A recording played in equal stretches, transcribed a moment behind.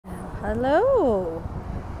Hello.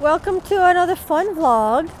 Welcome to another fun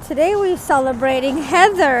vlog. Today we're celebrating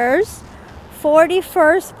Heather's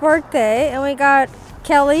 41st birthday, and we got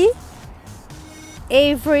Kelly,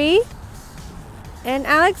 Avery, and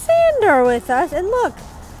Alexander with us. And look,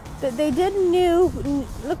 they did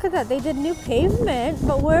look at that, they did new pavement,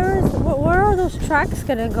 but where are those tracks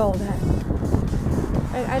gonna go then?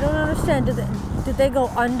 I don't understand. Did they go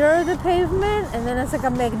under the pavement and then it's like a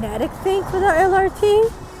magnetic thing for the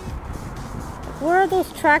LRT? Where are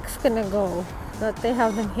those tracks gonna go that they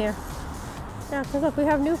have them here? Yeah, because look, we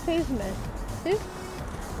have new pavement. See?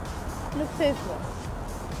 New pavement.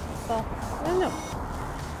 So, I don't know.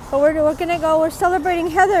 But we're gonna go, we're celebrating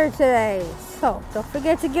Heather today. So, don't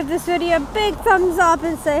forget to give this video a big thumbs up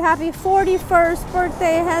and say happy 41st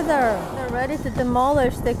birthday, Heather. They're ready to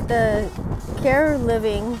demolish the care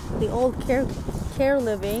living, the old care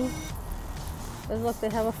living. Because look, they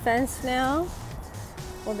have a fence now.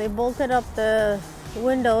 Well, they bolted up the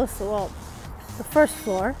windows, well, the first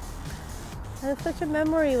floor. I have such a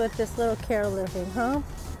memory with this little care living, huh?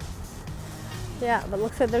 Yeah, but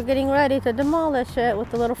looks like they're getting ready to demolish it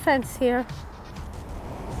with the little fence here.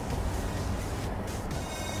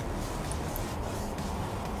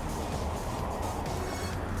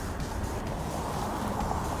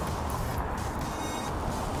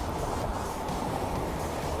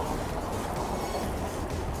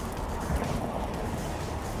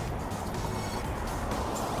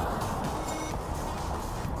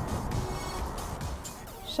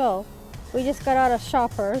 So, we just got out of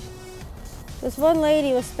Shoppers. This one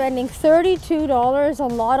lady was spending $32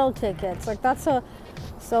 on lotto tickets. Like so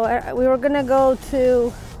we were gonna go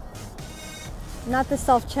to, not the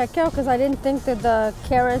self-checkout, because I didn't think that the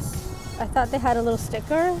carrots, I thought they had a little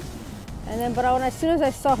sticker. And then, but as soon as I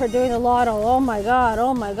saw her doing the lotto, oh my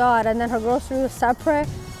God. And then her grocery was separate.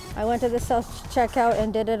 I went to the self-checkout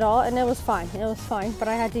and did it all, and it was fine. But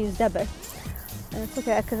I had to use debit. And it's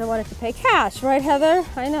okay, because I wanted to pay cash, right, Heather?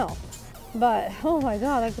 I know. But, oh my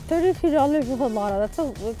God, like $32 for a lotto.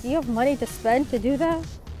 That's you have money to spend to do that?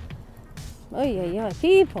 Oh, yeah.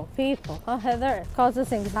 People. Huh, Heather? It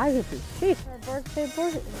causes anxiety. Jeez. Our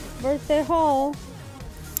birthday haul.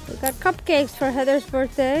 We got cupcakes for Heather's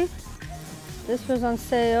birthday. This was on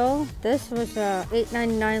sale. This was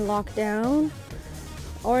 $8.99 lockdown.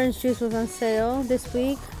 Orange juice was on sale this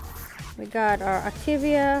week. We got our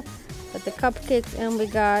Activia. But the cupcakes, and we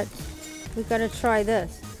gotta try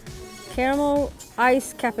this caramel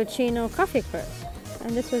ice cappuccino coffee crisp,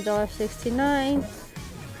 and this was $1.69.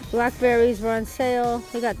 Blackberries were on sale.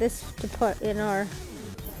 We got this to put in our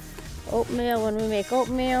oatmeal when we make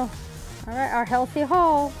oatmeal. All right, our healthy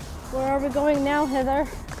haul. Where are we going now, Heather?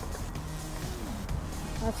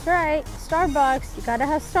 That's right, Starbucks. You gotta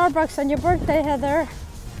have Starbucks on your birthday, Heather,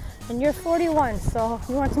 and you're 41. So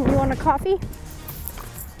you want a coffee?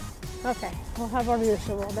 Okay, we'll have our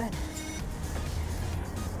usual then.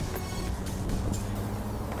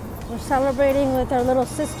 We're celebrating with our little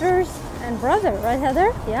sisters and brother, right,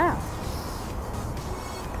 Heather? Yeah.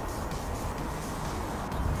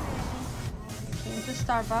 Came to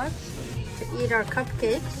Starbucks to eat our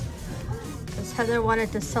cupcakes because Heather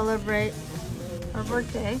wanted to celebrate her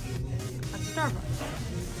birthday at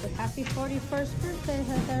Starbucks. So happy 41st birthday,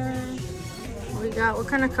 Heather. We got, what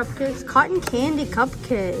kind of cupcakes? Cotton candy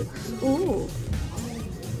cupcakes. Ooh.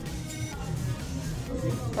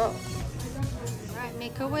 Oh. All right,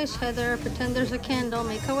 make a wish, Heather. Pretend there's a candle.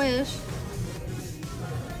 Make a wish.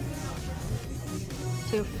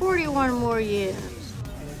 To 41 more years.